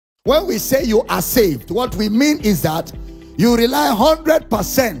When we say you are saved, what we mean is that you rely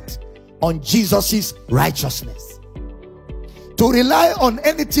 100% on Jesus' righteousness. To rely on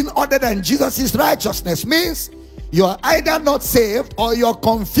anything other than Jesus' righteousness means you are either not saved or you're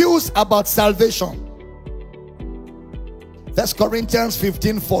confused about salvation. 1 Corinthians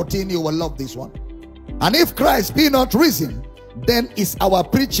 15:14, you will love this one. And if Christ be not risen, then is our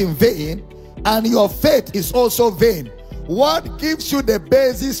preaching vain, and your faith is also vain. What gives you the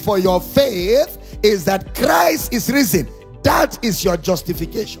basis for your faith is that Christ is risen. That is your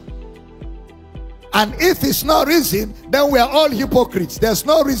justification. And if it's not risen, then we are all hypocrites. There's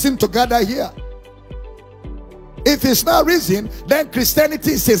no reason to gather here. If it's not risen, then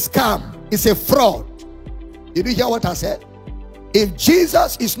Christianity is a scam. It's a fraud. Did you hear what I said? If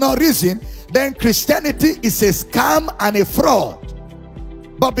Jesus is not risen, then Christianity is a scam and a fraud.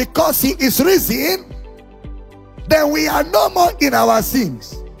 But because he is risen, then we are no more in our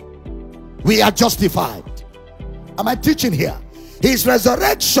sins. We are justified. Am I teaching here? His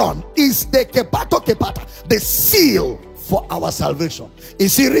resurrection is the kepata, the seal for our salvation.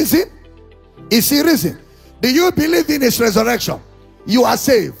 Is he risen? Is he risen? Do you believe in his resurrection? You are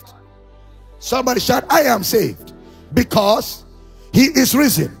saved. Somebody shout, I am saved, because he is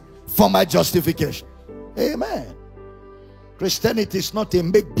risen for my justification. Amen. Christianity is not a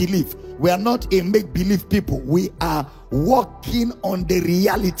make-believe. We are not a make-believe people. We are walking on the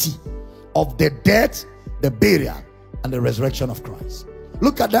reality of the death, the burial, and the resurrection of Christ.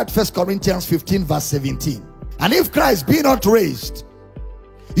 Look at that, 1 Corinthians 15 verse 17. And if Christ be not raised,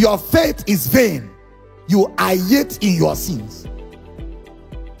 your faith is vain. You are yet in your sins.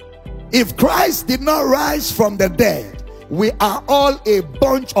 If Christ did not rise from the dead, we are all a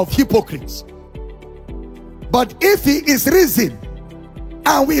bunch of hypocrites. But if he is risen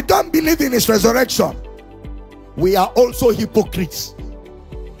and we don't believe in his resurrection, we are also hypocrites.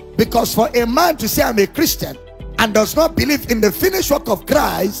 Because for a man to say I'm a Christian and does not believe in the finished work of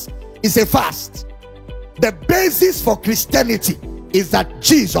Christ is a fast. The basis for Christianity is that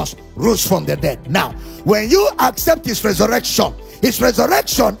Jesus rose from the dead. Now, when you accept his resurrection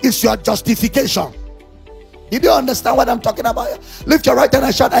is your justification. Did you understand what I'm talking about? Lift your right hand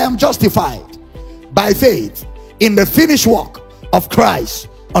and shout, I am justified by faith in the finished work of Christ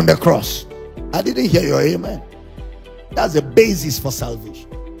on the cross. I didn't hear your amen. That's the basis for salvation.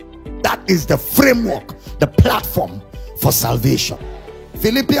 That is the framework, the platform for salvation.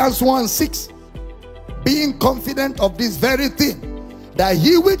 Philippians 1:6, being confident of this very thing, that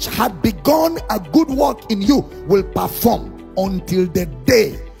he which had begun a good work in you will perform until the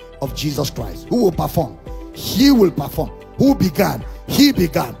day of Jesus Christ. Who will perform? He will perform. Who began? He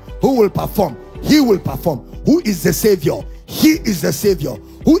began. Who will perform? He will perform. Who is the Savior? He is the Savior.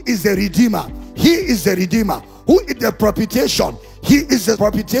 Who is the Redeemer? He is the Redeemer. Who is the propitiation? He is the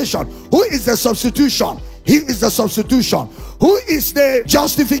propitiation. Who is the substitution? He is the substitution. Who is the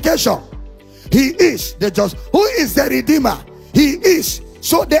justification? He is the just. Who is the Redeemer? He is.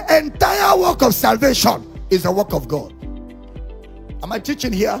 So the entire work of salvation is the work of God. Am I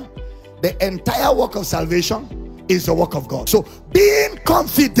teaching here? The entire work of salvation is the work of God. So being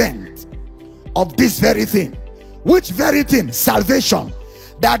confident of this very thing. Which very thing? Salvation.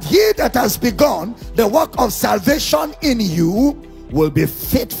 That he that has begun the work of salvation in you will be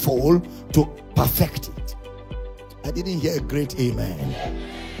faithful to perfect it. I didn't hear a great amen.